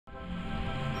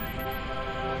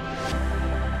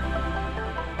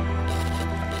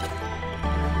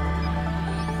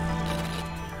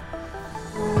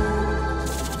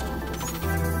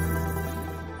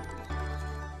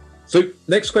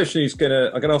Next question is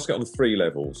I'm gonna ask it on 3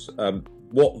 levels.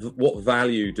 What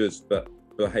value does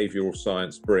behavioural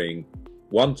science bring?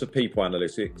 1 to people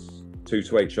analytics, 2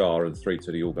 to HR, and 3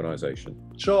 to the organisation.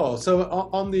 Sure. So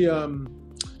on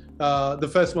the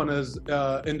first one is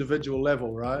individual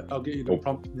level, right? I'll get you to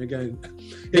prompt me again.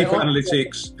 People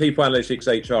analytics,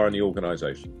 HR, and the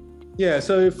organisation. Yeah.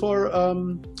 So for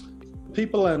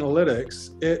people analytics,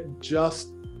 it just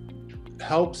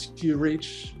helps you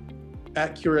reach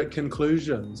accurate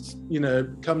conclusions.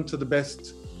 Come to the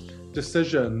best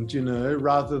decision.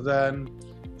 Rather than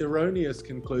erroneous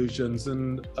conclusions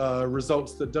and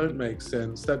results that don't make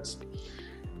sense. That's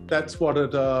what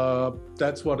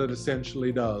it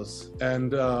essentially does,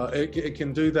 and it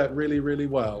can do that really, really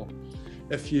well.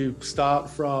 If you start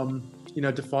from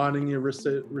defining your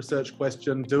research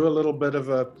question, do a little bit of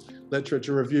a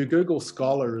literature review. Google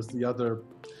Scholar is the other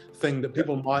thing that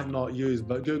people might not use,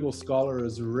 but Google Scholar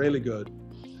is really good.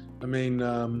 I mean,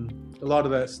 a lot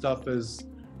of that stuff is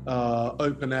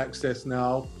open access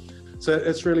now, so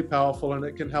it's really powerful, and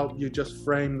it can help you just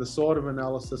frame the sort of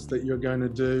analysis that you're going to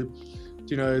do.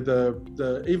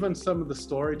 Even some of the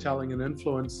storytelling and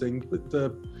influencing,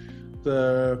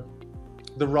 the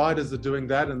writers are doing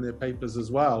that in their papers as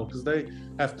well, because they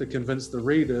have to convince the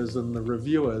readers and the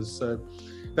reviewers. So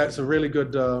that's a really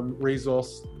good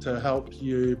resource to help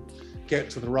you get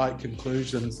to the right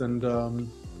conclusions. And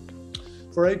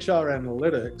for HR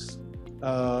analytics,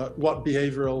 what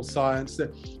behavioral science?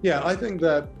 I think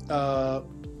that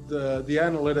the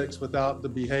analytics without the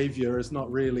behavior is not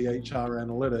really HR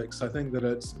analytics. I think that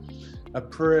it's a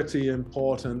pretty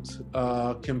important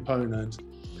component.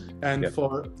 And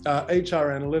for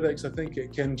HR analytics, I think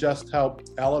it can just help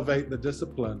elevate the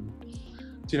discipline.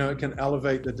 It can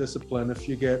elevate the discipline if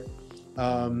you get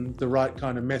the right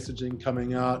kind of messaging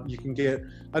coming out. You can get,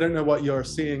 I don't know what you're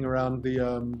seeing around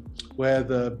where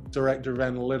the director of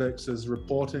analytics is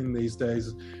reporting these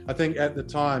days. I think at the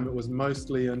time it was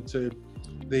mostly into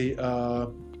the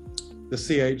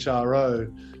CHRO,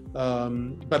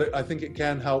 but I think it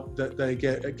can help that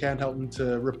it can help them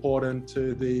to report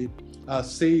into the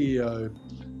CEO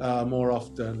more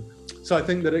often. So I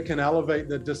think that it can elevate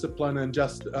the discipline and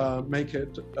just make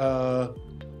it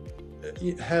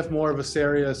have more of a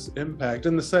serious impact.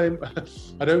 And the same,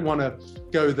 I don't want to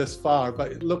go this far,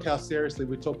 but look how seriously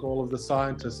we took all of the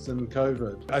scientists in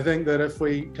COVID. I think that if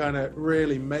we kind of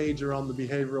really major on the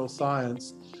behavioral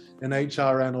science in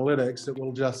HR analytics, it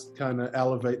will just kind of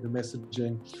elevate the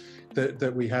messaging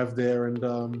that we have there. And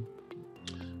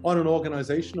on an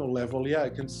organizational level,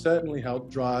 it can certainly help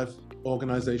drive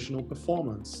organizational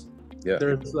performance.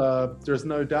 There's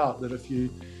no doubt that if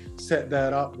you set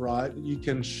that up right, you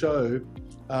can show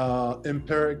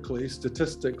empirically,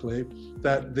 statistically,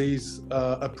 that these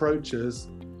approaches,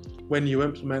 when you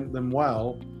implement them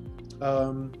well,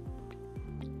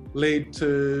 lead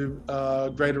to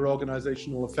greater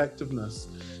organizational effectiveness.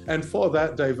 And for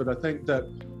that, David, I think that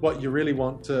what you really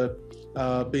want to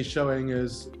be showing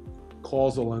is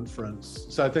causal inference.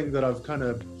 So I think that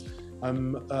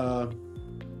I'm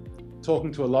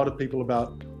talking to a lot of people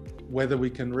about whether we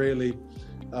can really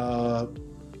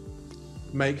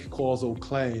make causal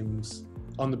claims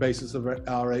on the basis of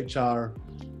our HR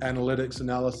analytics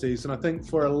analyses. And I think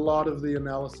for a lot of the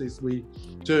analyses we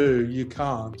do, you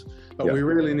can't. But we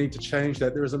really need to change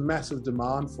that. There is a massive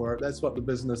demand for it. That's what the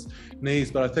business needs.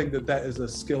 But I think that is a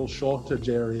skill shortage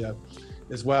area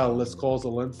as well, this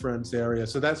causal inference area.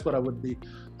 So that's what I would be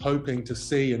hoping to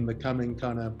see in the coming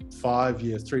kind of 5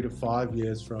 years, 3 to 5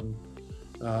 years from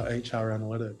HR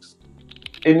analytics.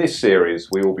 In this series,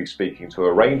 we will be speaking to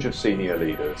a range of senior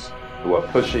leaders who are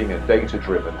pushing a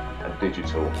data-driven and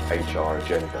digital HR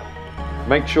agenda.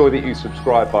 Make sure that you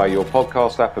subscribe via your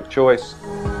podcast app of choice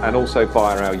and also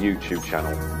via our YouTube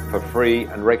channel for free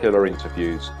and regular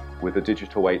interviews with the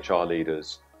digital HR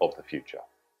leaders of the future.